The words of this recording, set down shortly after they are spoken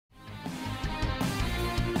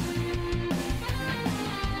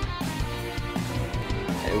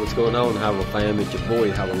what's going on, Hyrule fam? It's your boy,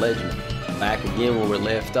 HyruLegend, back again where we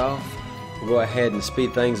left off. We'll go ahead and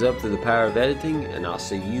speed things up through the power of editing, and I'll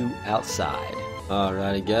see you outside.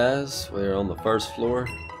 Alrighty guys, we're on the first floor.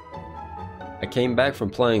 I came back from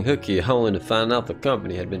playing hooky only to find out the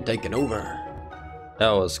company had been taken over. That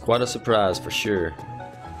was quite a surprise for sure.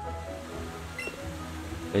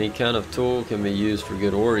 Any kind of tool can be used for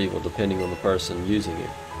good or evil depending on the person using it.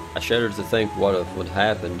 I shudder to think what would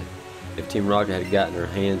have happened if Team Rocket had gotten their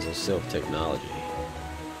hands on stealth technology.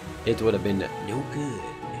 It would have been no good.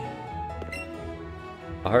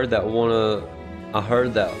 I heard that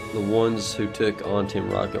the ones who took on Team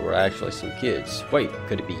Rocket were actually some kids. Wait,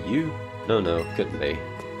 could it be you? No, couldn't be.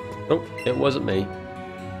 Oh, it wasn't me.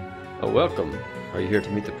 Oh, welcome. Are you here to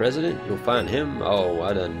meet the president? You'll find him. Oh,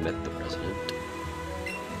 I done met the president.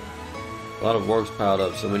 A lot of work's piled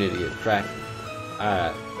up, so we need to get cracking.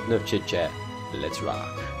 Alright, enough chit chat. Let's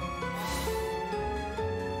rock.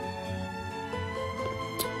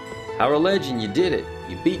 HyruLegend, you did it.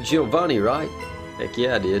 You beat Giovanni, right? Heck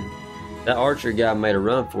yeah, I did. That archer guy made a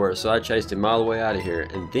run for it, so I chased him all the way out of here.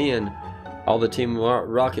 And then, all the Team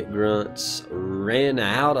Rocket grunts ran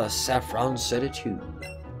out of Saffron City too.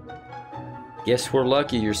 Guess we're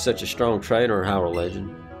lucky you're such a strong trainer, HyruLegend.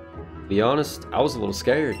 To be honest, I was a little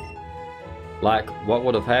scared. Like, what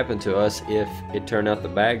would have happened to us if it turned out the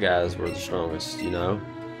bad guys were the strongest, you know?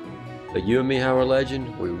 But you and me,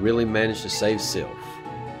 HyruLegend, we really managed to save Sylph.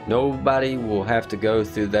 Nobody will have to go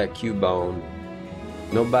through that Cubone.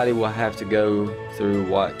 Nobody will have to go through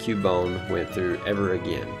what Cubone went through ever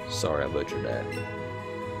again. Sorry, I butchered that.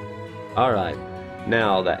 Alright,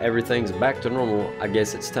 now that everything's back to normal, I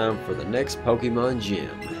guess it's time for the next Pokemon Gym.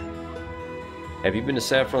 Have you been to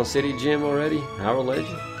Saffron City Gym already,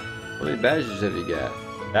 HyruLegend? How many badges have you got?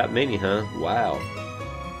 That many, huh? Wow.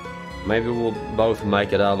 Maybe we'll both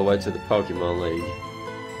make it all the way to the Pokemon League.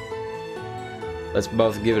 Let's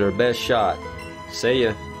both give it our best shot. See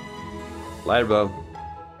ya. Later, bub.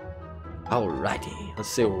 Alrighty. Let's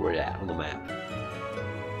see where we're at on the map.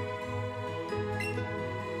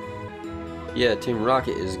 Yeah, Team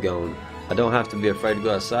Rocket is gone. I don't have to be afraid to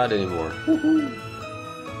go outside anymore. Woohoo!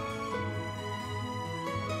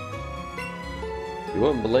 You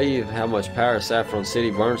wouldn't believe how much power Saffron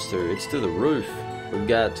City burns through. It's through the roof. We've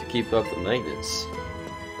got to keep up the maintenance.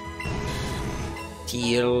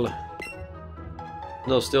 Teal.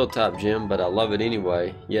 No steel type gym, but I love it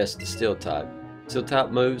anyway. Yes, the steel type. Steel type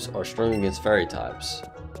moves are strong against fairy types.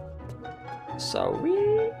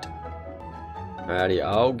 Sweet. Alrighty,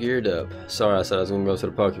 all geared up. Sorry, I said I was gonna go to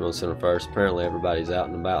the Pokemon Center first. Apparently everybody's out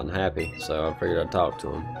and about and happy, so I figured I'd talk to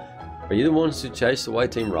them. Are you the ones who chased away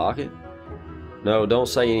Team Rocket? No, don't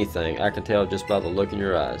say anything. I can tell just by the look in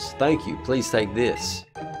your eyes. Thank you. Please take this.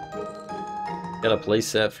 Got a police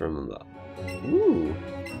set from the... Ooh.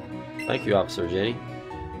 Thank you, Officer Jenny.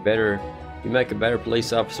 You make a better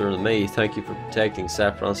police officer than me. Thank you for protecting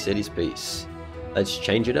Saffron City's peace. Let's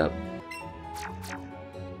change it up.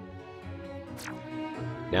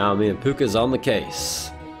 Now me and Puka's on the case.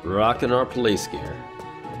 Rocking our police gear.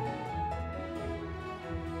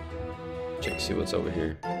 Check, see what's over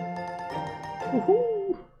here.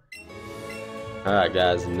 Alright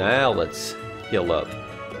guys, now let's heal up.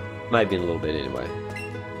 Maybe in a little bit anyway.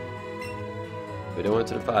 We went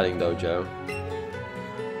to the fighting dojo.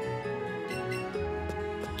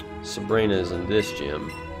 Sabrina's in this gym.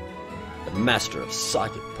 The master of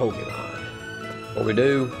psychic Pokemon. What we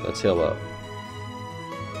do, let's heal up.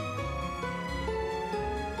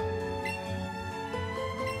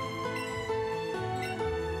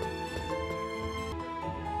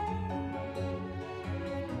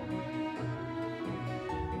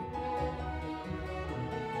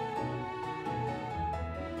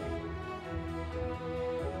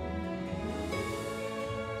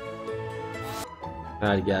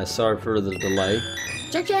 Alright guys, sorry for the delay.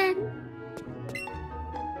 Check.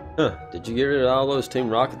 Huh, did you get rid of all those Team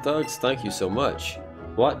Rocket thugs? Thank you so much.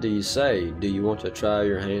 What do you say? Do you want to try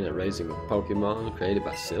your hand at raising a Pokemon created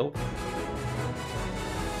by Sylph?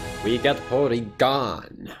 We got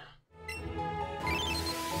Porygon.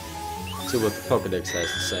 See what the Pokedex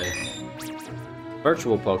has to say.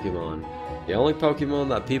 Virtual Pokemon. The only Pokemon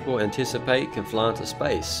that people anticipate can fly into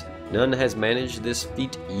space. None has managed this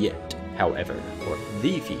feat yet. However, or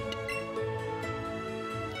the feat.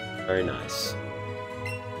 Very nice.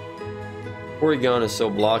 Porygon is so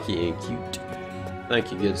blocky and cute.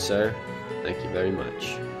 Thank you, good sir. Thank you very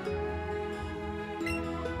much.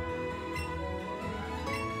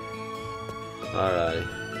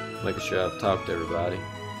 Alrighty. Making sure I've talked to everybody.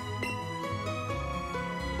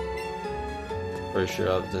 Pretty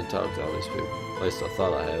sure I've done talked to all these people. At least I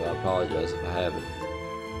thought I have. I apologize if I haven't.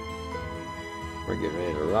 We're getting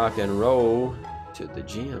ready to rock and roll to the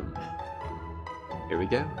gym. Here we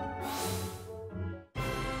go.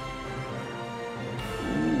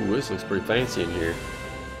 Ooh, this looks pretty fancy in here.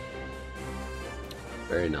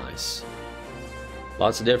 Very nice.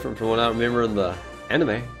 Lots of different from what I remember in the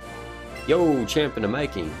anime. Yo, champ in the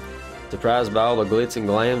making. Surprised by all the glitz and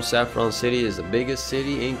glam, Saffron City is the biggest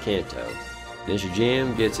city in Kanto. This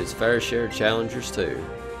gym gets its fair share of challengers too.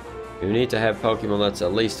 You need to have Pokemon that's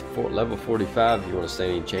at least level 45 if you want to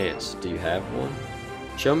stand any chance. Do you have one?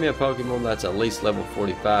 Show me a Pokemon that's at least level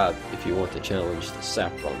 45 if you want to challenge the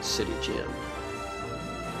Saffron City gym.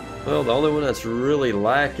 Well, the only one that's really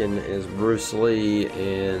lacking is Bruce Lee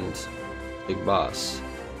and Big Boss.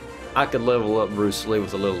 I could level up Bruce Lee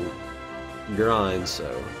with a little grind,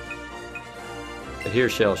 so. But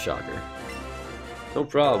here's Shell Shocker. No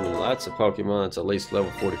problem, that's a Pokemon that's at least level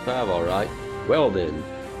 45, alright. Well then.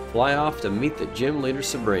 Fly off to meet the gym leader,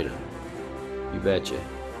 Sabrina. You betcha.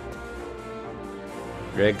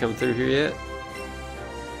 Greg come through here yet?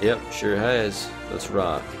 Yep, sure has. Let's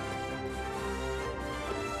rock.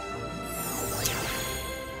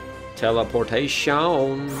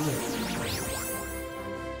 Teleportation.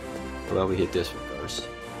 Well, we hit this one first.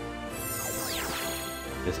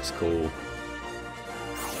 This is cool.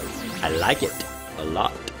 I like it a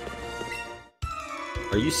lot.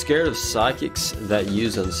 Are you scared of psychics that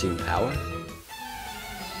use unseen power?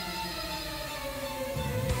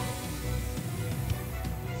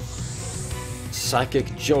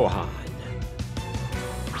 Psychic Johan.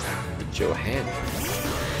 Johan.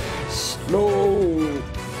 Slow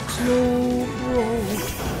bro.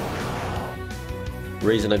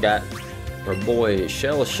 Reason I got our boy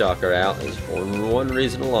Shell Shocker out is for one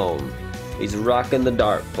reason alone. He's rocking the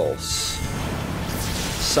Dark Pulse.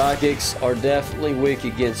 Psychics are definitely weak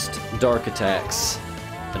against dark attacks.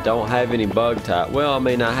 I don't have any bug type. Well, I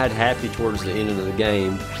mean, I had Happy towards the end of the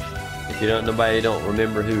game. If you don't, nobody don't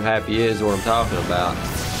remember who Happy is or what I'm talking about.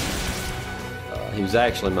 He was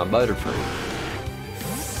actually my Butterfree.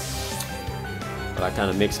 But I kind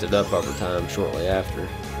of mixed it up over time shortly after.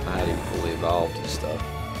 I had him fully evolved and stuff.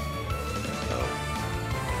 So.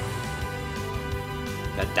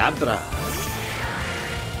 Kadabra.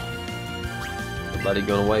 Everybody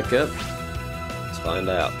gonna wake up? Let's find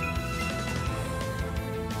out.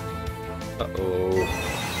 Uh-oh.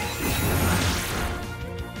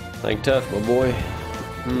 Think tough, my boy.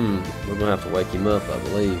 We're gonna have to wake him up, I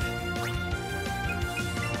believe.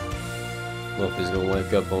 I don't know if he's gonna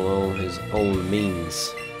wake up on his own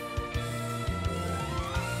means.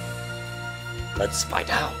 Let's find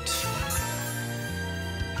out.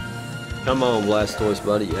 Come on, Blastoise,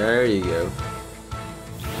 buddy. There you go.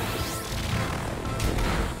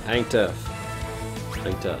 Hang tough.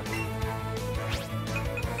 Hang tough.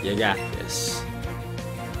 You got this.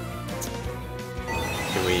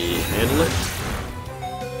 Can we handle it?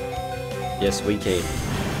 Yes, we can.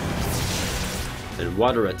 And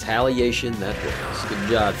what a retaliation that was. Good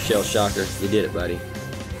job, Shell Shocker. You did it, buddy.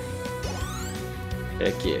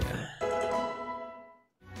 Heck yeah.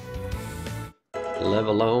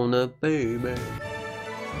 Level on up, baby.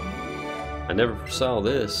 I never saw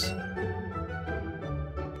this.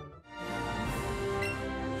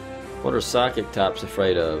 What are psychic types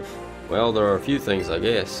afraid of? Well, there are a few things, I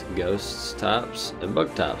guess. Ghosts types and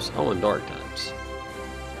bug types. Oh, and dark types.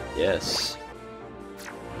 Yes.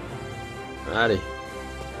 Alrighty.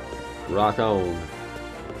 Rock on.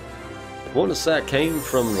 I want to say I came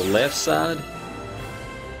from the left side.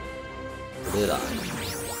 Or did I?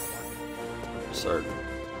 I'm certain.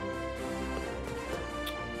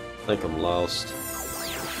 I think I'm lost.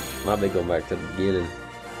 Might be going back to the beginning.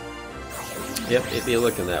 Yep, it'd be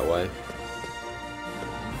looking that way.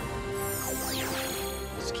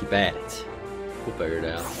 Let's keep at it. We'll figure it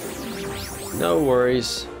out. No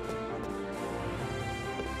worries.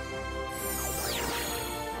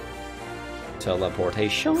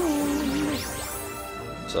 Teleportation.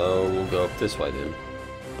 So we'll go up this way then.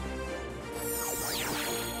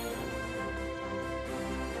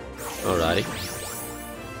 Alrighty.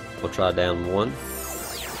 We'll try down one.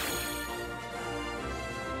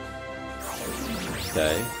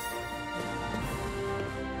 Okay.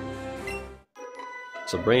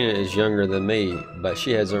 Sabrina is younger than me, but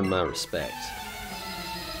she has earned my respect.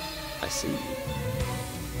 I see.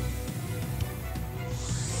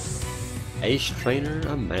 Ace Trainer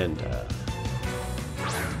Amanda.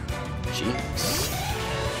 Jeez.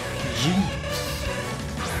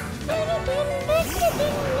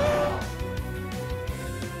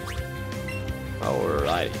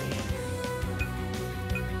 Alrighty.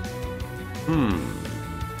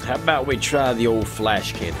 How about we try the old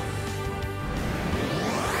flash cannon?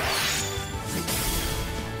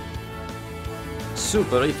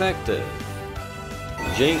 super effective.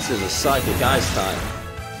 Jinx is a psychic ice type.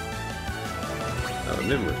 I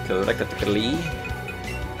remember correctly.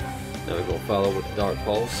 Now we're gonna follow with the Dark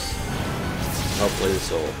Pulse. Hopefully this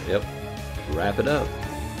will, yep, wrap it up.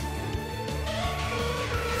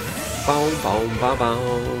 Boom, boom, boom,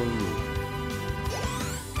 boom.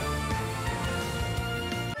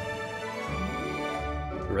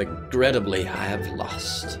 Regrettably, I have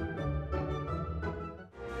lost.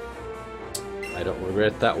 I don't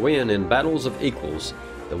regret that win. In battles of equals,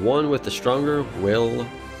 the one with the stronger will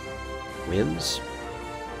wins.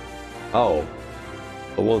 Oh,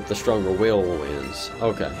 the one with the stronger will wins.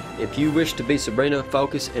 Okay. If you wish to be Sabrina,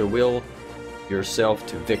 focus and will yourself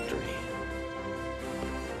to victory.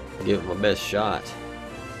 I'll give it my best shot.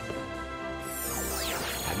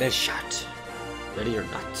 My best shot. Ready or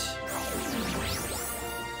not.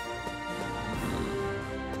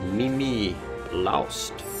 Mimi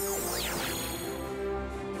lost.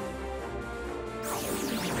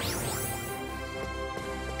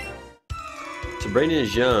 Sabrina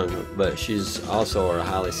is young, but she's also a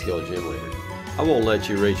highly skilled gym leader. I won't let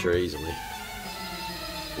you reach her easily.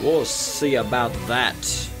 We'll see about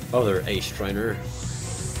that, other ace trainer.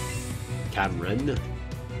 Cameron.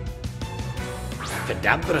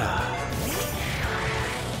 Kadabra.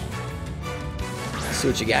 See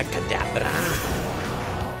what you got, Kadabra.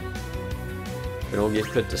 If we don't get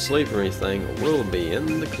put to sleep or anything, we'll be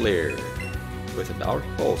in the clear. With a Dark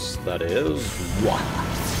Pulse, that is. What?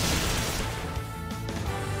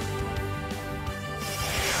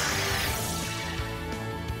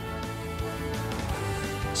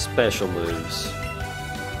 Special moves.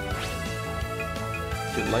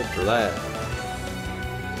 Too late for that.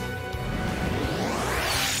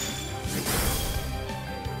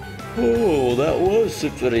 Oh, that was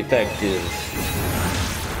super effective.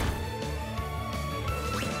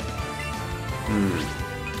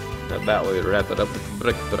 How about we wrap it up with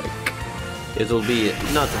Brick Break? It'll be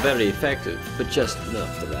not very effective, but just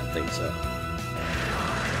enough to wrap things up.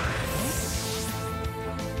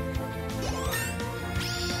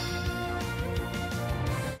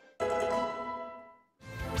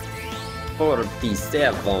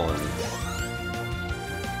 $47.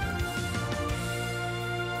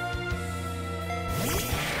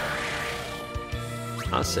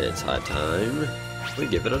 I say it's high time. We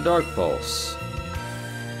give it a Dark Pulse.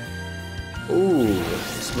 Ooh,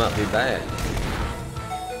 this might be bad.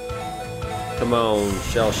 Come on,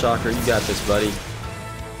 Shell Shocker, you got this, buddy.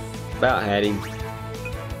 About had him.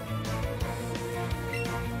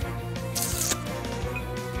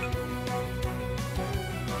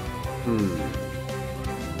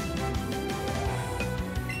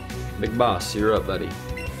 Big Boss, you're up, buddy.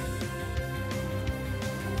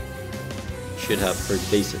 Should have pretty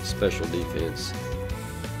decent special defense,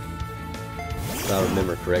 if I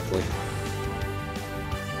remember correctly.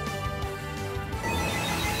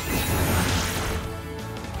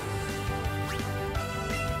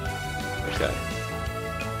 Okay.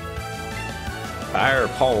 Fire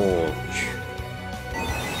Punch.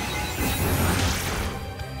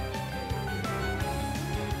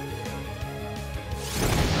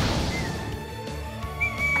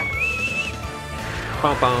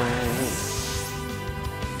 Pom pom.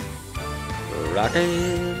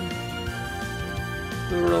 Rockin'.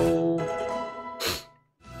 Roll.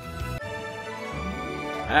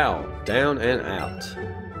 Ow. Down and out.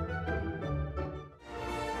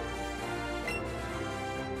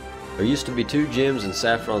 There used to be 2 gyms in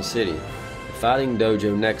Saffron City. The fighting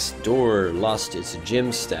dojo next door lost its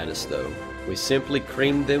gym status though. We simply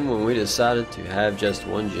creamed them when we decided to have just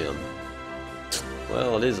one gym.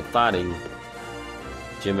 Well, it is a fighting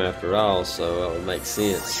gym after all, so that would make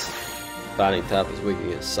sense. Fighting type is weak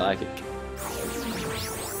against psychic.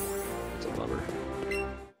 It's a bummer.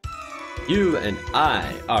 You and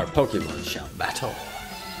I, our Pokemon, shall battle.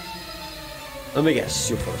 Let me guess,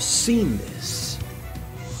 you've foreseen this.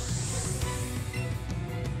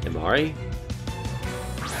 Amari?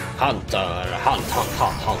 Hunter, hunt, hunt,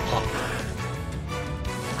 hunt, hunt, hunt.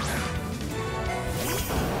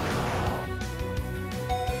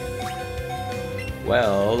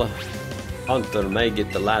 Well, Hunter may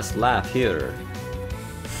get the last laugh here.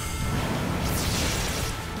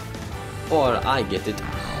 Or I get it.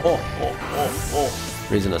 Ho, ho, ho, ho.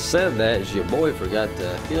 Reason I said that is your boy forgot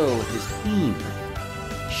to heal his team.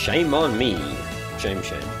 Shame on me. Shame,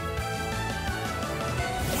 shame.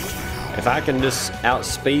 If I can just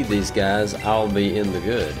outspeed these guys, I'll be in the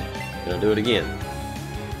good. Gonna do it again.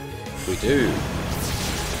 We do.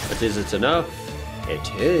 But is it enough? It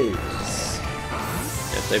is.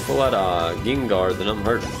 If they pull out a Gengar, then I'm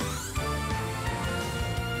hurting.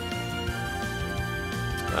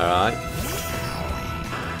 Alright.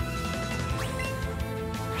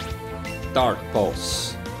 Dark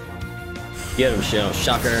Pulse. Get him, Shell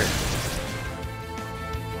Shocker.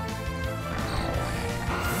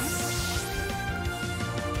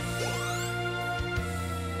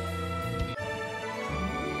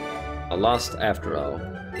 I lost after all.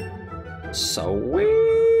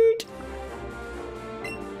 Sweet!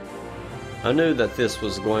 I knew that this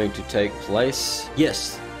was going to take place.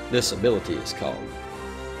 Yes, this ability is called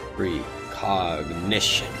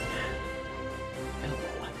Precognition.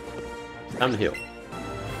 Time to heal.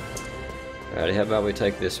 Alrighty, how about we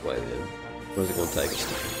take this way then? Where's it going to take us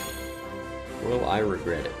to? Will I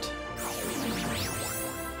regret it?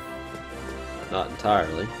 Not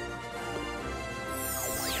entirely.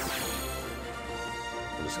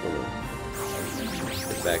 I'm just going to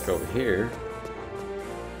get back over here.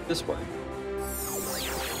 This way.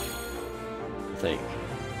 I think.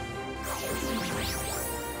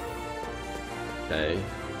 Okay.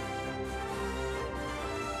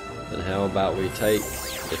 Then how about we take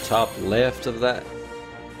the top left of that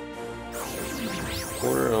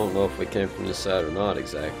corner? I don't know if we came from this side or not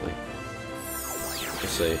exactly. Let's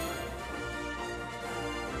see.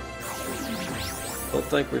 Don't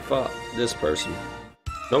think we fought this person.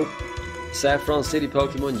 Nope. Saffron City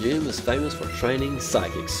Pokemon Gym is famous for training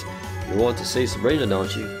psychics. You want to see Sabrina,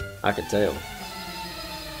 don't you? I can tell.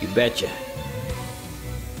 You betcha.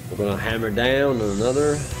 We're gonna hammer down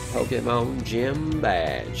another Pokemon Gym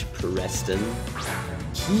badge. Preston.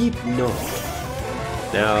 Hypno.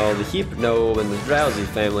 Now, the Hypno and the Drowsy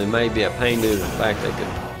family may be a pain due to the fact they can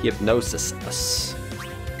hypnosis us.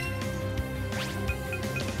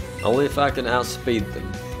 Only if I can outspeed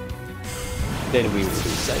them. Then we will be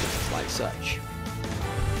safe, like such.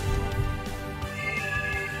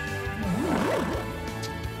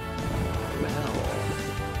 Well,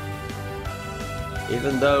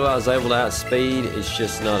 even though I was able to outspeed, it's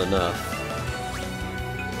just not enough.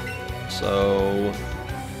 So,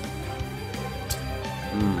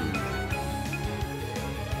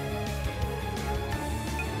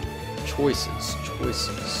 choices.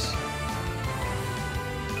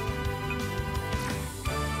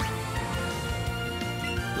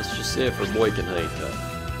 Let's just see if our boy can hang tough.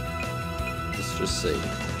 Let's just see.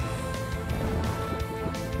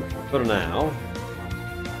 For now.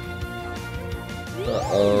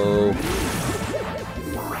 Uh-oh.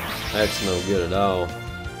 That's no good at all.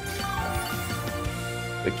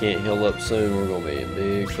 If we can't heal up soon, we're gonna be in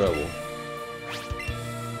big trouble.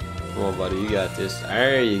 Come on, buddy, you got this.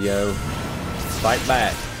 There you go. Fight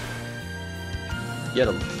back. Get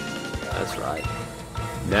him. That's right.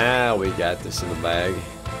 Now we got this in the bag.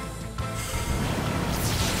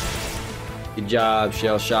 Good job,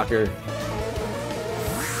 Shell Shocker.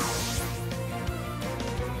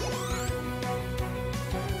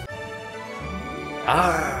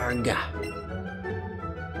 Arg!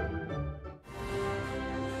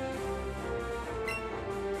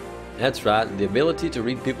 That's right, the ability to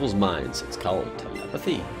read people's minds. It's called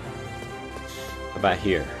telepathy. How about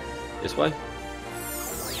here? This way?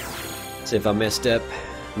 See if I messed up.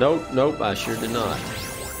 Nope, I sure did not.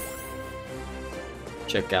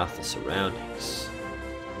 Check out the surroundings.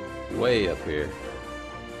 Way up here.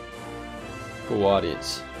 Cool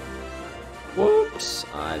audience. Whoops,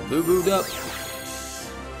 I boo-booed up.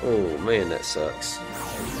 Oh man, that sucks.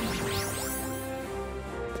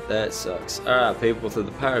 That sucks. Alright people, through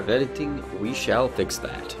the power of editing, we shall fix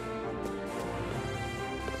that.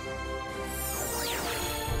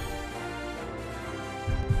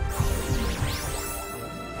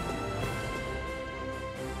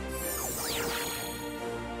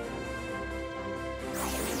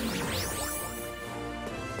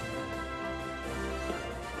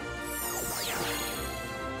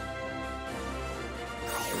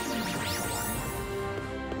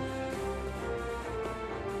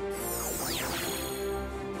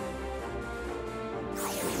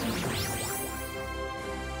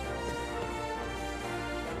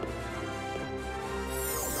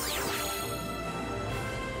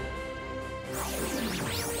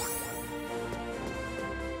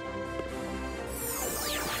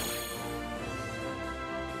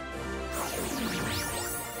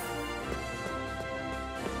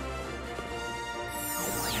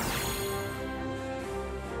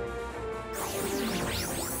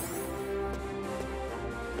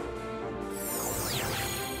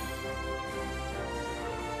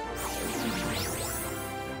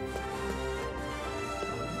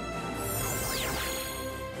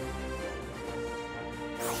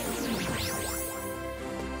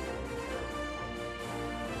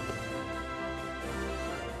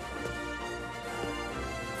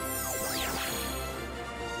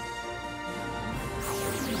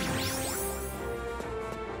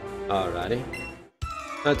 Alrighty.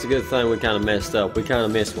 That's a good thing we kind of messed up. We kind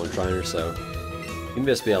of missed one trainer, so you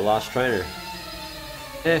must be a lost trainer.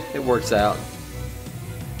 It works out.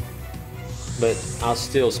 But I'll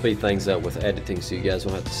still speed things up with editing, so you guys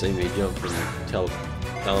won't have to see me jump from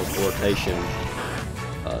teleportation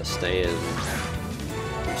stand, or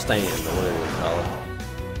whatever you call it.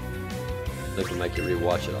 They can make you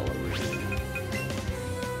rewatch it all over again.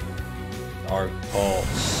 Dark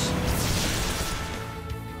Pulse.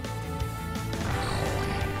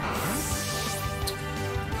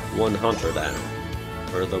 One hunter down.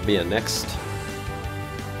 Or there'll be a next.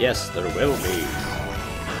 Yes, there will be.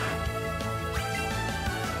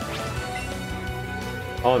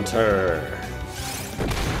 Hunter.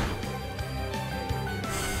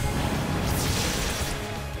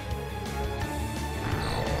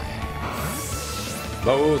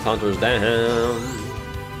 Both hunters down.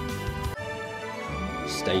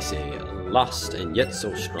 Stacy, lost and yet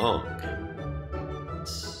so strong.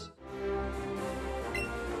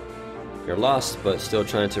 You're lost, but still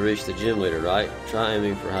trying to reach the gym leader, right? Try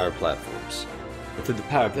aiming for higher platforms. But through the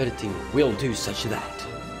power of editing, we'll do such that.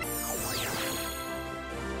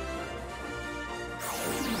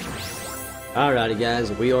 Alrighty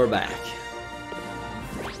guys, we are back.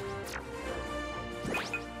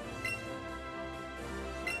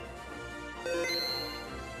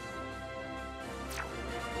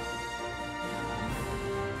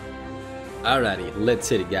 Alrighty, let's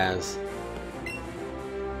hit it, guys.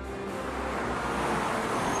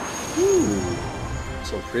 Ooh,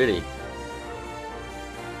 so pretty.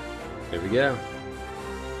 Here we go.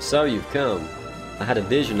 So you've come. I had a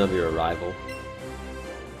vision of your arrival.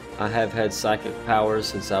 I have had psychic powers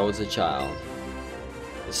since I was a child.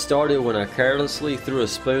 It started when I carelessly threw a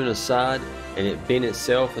spoon aside and it bent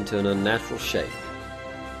itself into an unnatural shape.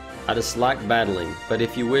 I dislike battling, but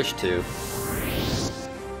if you wish to,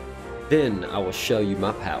 then I will show you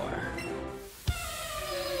my power.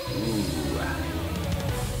 Ooh.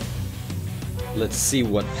 Let's see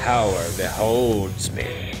what power beholds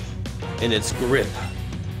me in its grip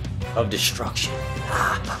of destruction.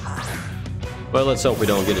 Well, let's hope we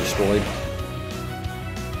don't get destroyed.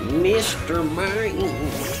 Mr. Mind.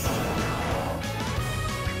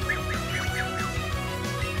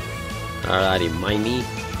 Alrighty, Mimey.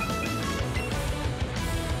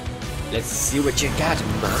 Let's see what you got,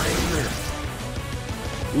 mine.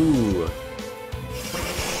 Ooh.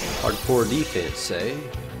 Hardcore defense, eh?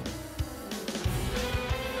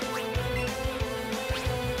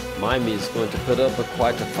 Mimey's going to put up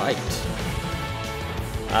quite a fight.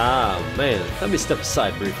 Ah, man. Let me step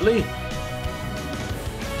aside briefly.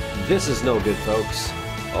 This is no good, folks.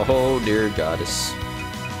 Oh, dear goddess.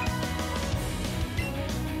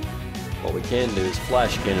 What we can do is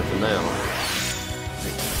flash cannon for now.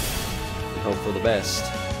 Hope for the best.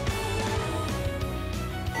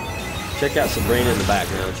 Check out Sabrina in the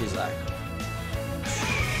background. She's like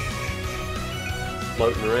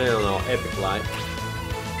floating around all epic like.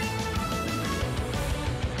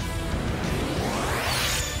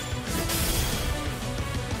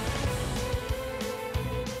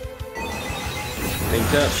 Hang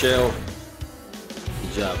tough, Shell.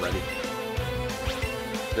 Good job, buddy.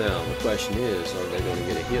 Now the question is, are they going to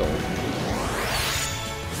get a heal?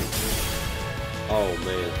 Oh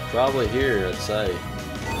man, probably here, I'd say.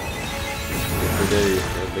 If we do,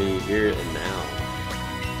 it'll be here and now.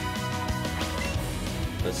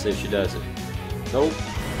 Let's see if she does it. Nope.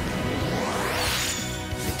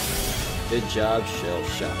 Good job, Shell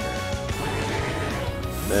Shocker.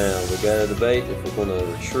 Now, we gotta debate if we're gonna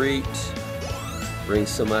retreat, bring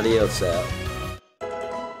somebody else out.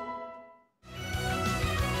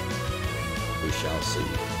 We shall see.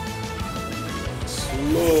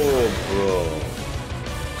 Slow, bro.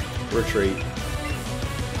 Retreat.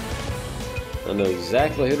 I know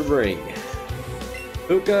exactly who to bring.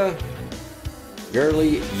 Puka,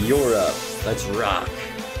 Girly, you're up. Let's rock.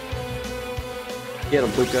 Get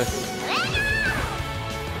him, Puka.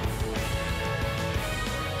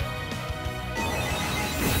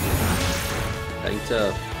 Hang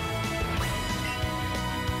tough.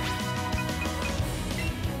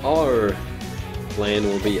 Our plan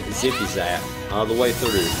will be Zippy Zap all the way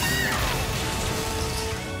through.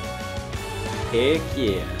 Heck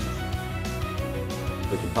yeah.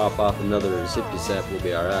 We can pop off another Zippy Zap, we'll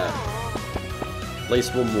be alright. At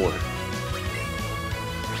least one more.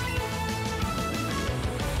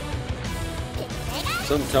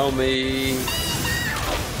 Some told me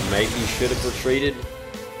maybe you should have retreated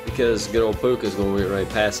because good old Puka's going to get ready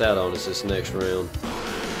to pass out on us this next round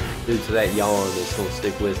due to that yawn that's going to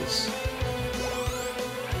stick with us.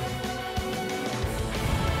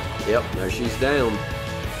 Yep, there she's down.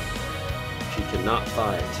 cannot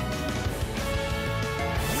fight.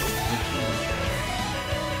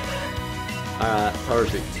 Alright,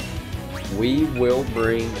 perfect. We will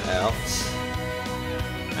bring out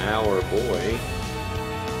our boy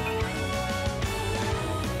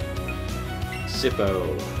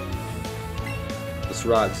Zippo. Let's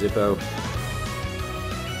rock, Zippo.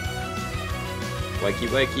 Wakey,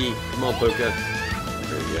 wakey. Come on, Puka.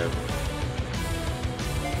 There you go.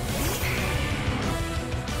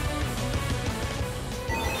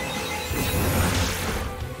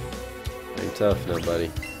 Ain't tough, nobody.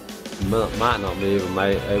 Might not be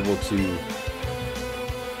able to.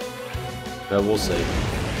 No, we'll see.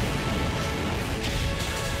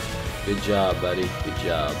 Good job, buddy. Good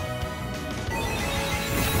job.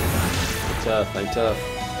 Ain't tough. Ain't tough.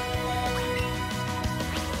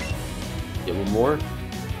 Get one more.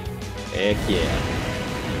 Heck yeah.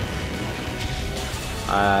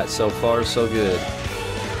 Alright, so far so good.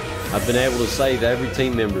 I've been able to save every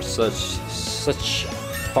team member such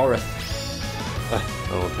far.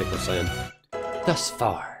 I don't want to take what I'm saying. Thus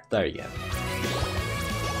far. There you go.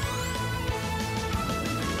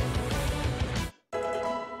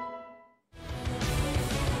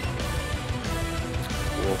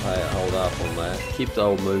 We'll hold off on that. Keep the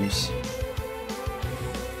old moves.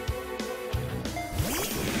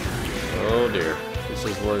 Oh dear. This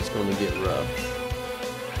is where it's going to get rough.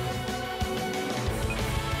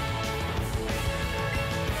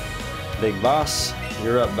 Big boss,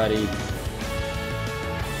 you're up, buddy.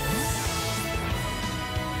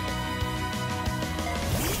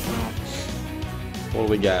 What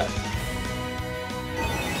do we got?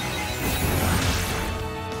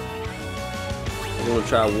 We're going to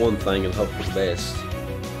try one thing and hope for the best.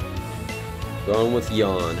 Going with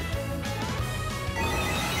Yawn.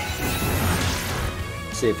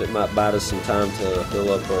 See if it might bite us some time to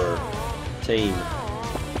fill up our team.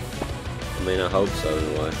 I mean, I hope so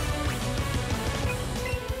anyway.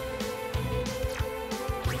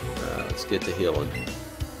 Alright, let's get to healing.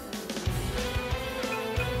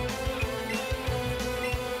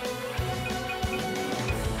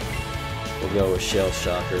 We'll go with Shell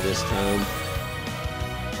Shocker this time.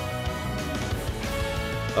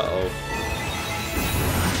 Uh-oh.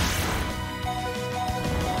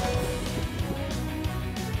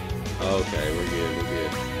 Okay, we're good, we're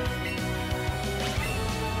good.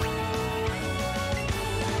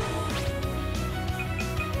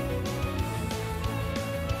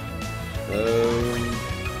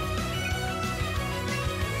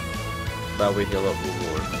 About we heal up one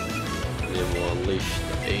more. And then we'll unleash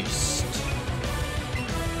the beast.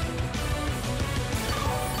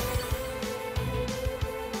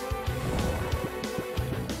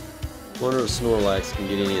 Wonder if Snorlax can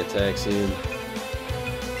get any attacks in.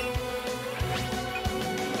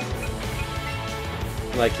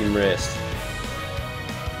 Make him rest.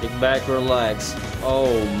 Get back, relax.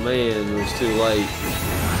 Oh man, it was too late.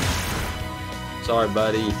 Sorry,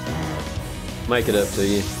 buddy. Make it up to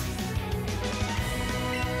you.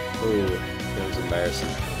 Ooh, that was embarrassing.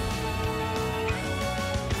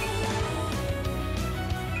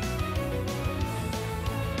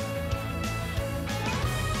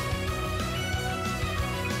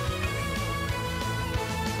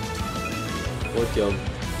 Look, y'all.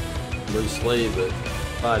 Bruce Lee, but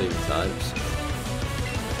fighting types.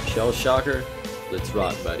 Shell Shocker, let's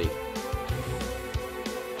rock, buddy.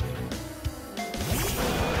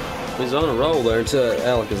 He's on a roll there until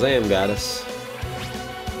Alakazam got us.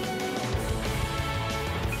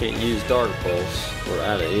 Can't use Dark Pulse, we're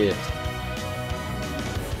out of it.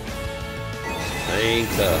 Ain't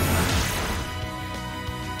tough.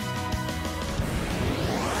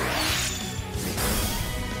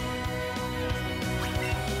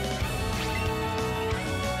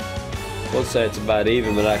 We'll say it's about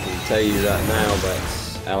even, but I can tell you right now that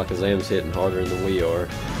Alakazam's hitting harder than we are.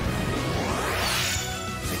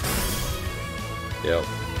 Yep.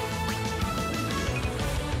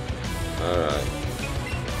 Alright.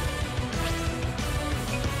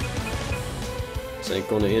 This ain't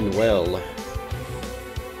gonna end well.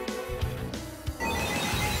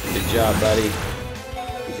 Good job, buddy.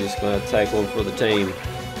 You're just gonna take one for the team.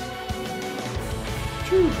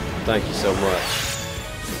 Whew. Thank you so much.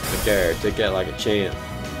 Took care. Took that like a champ.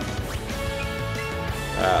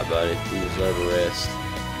 Alright, buddy. You deserve a rest.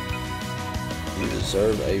 You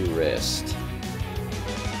deserve a rest.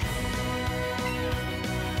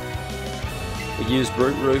 We used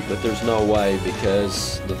Brute Root, but there's no way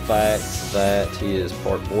because the fact that he is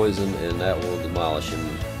part poison and that will demolish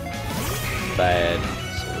him bad.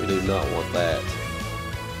 So we do not want that.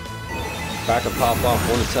 If I can pop off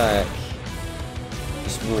one attack,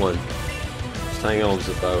 just one. Just hang on,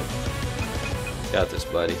 Zippo. Got this,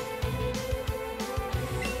 buddy.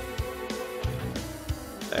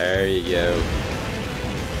 There you go.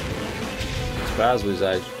 Surprised we was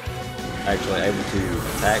actually able to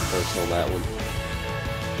attack first on that one.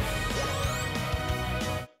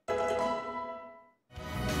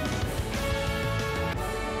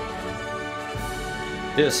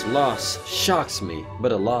 This loss shocks me,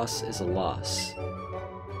 but a loss is a loss.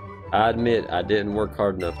 I admit I didn't work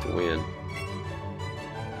hard enough to win.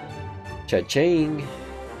 Cha-ching!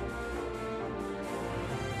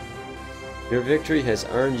 Your victory has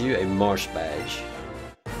earned you a Marsh Badge.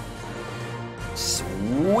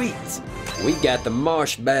 Sweet! We got the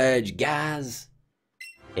Marsh Badge, guys!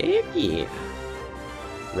 Heck yeah!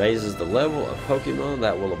 Raises the level of Pokemon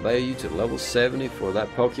that will obey you to level 70 for that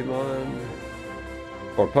Pokemon.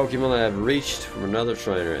 For Pokemon that have reached from another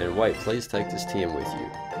trainer. And wait, please take this TM with you.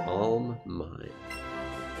 Mine.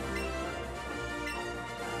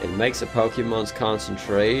 It makes a Pokemon's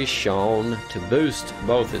concentration to boost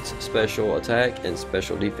both its special attack and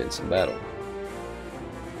special defense in battle.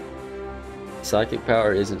 Psychic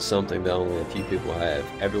power isn't something that only a few people have.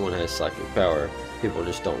 Everyone has psychic power. People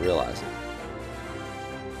just don't realize it.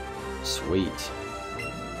 Sweet.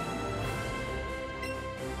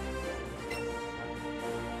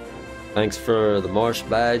 Thanks for the Marsh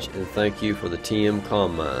Badge, and thank you for the TM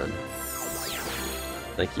Calm Mind.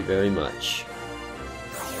 Thank you very much.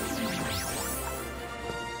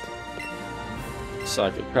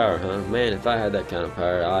 Psychic power, huh? Man, if I had that kind of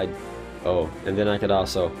power, I'd... Oh, and then I could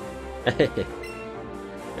also...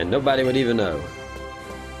 and nobody would even know.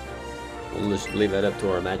 We'll just leave that up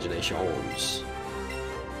to our imaginations.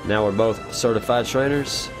 Now we're both certified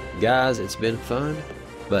trainers. Guys, it's been fun,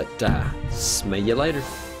 but smell you later.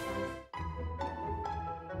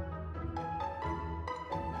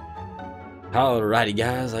 Alrighty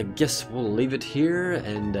guys, I guess we'll leave it here,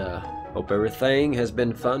 and hope everything has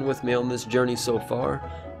been fun with me on this journey so far.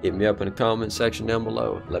 Hit me up in the comment section down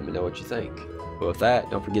below. Let me know what you think. But with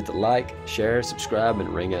that, don't forget to like, share, subscribe, and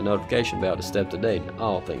ring that notification bell to stay up to date on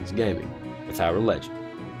all things gaming with HyruLegend.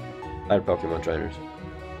 Later, Pokemon trainers.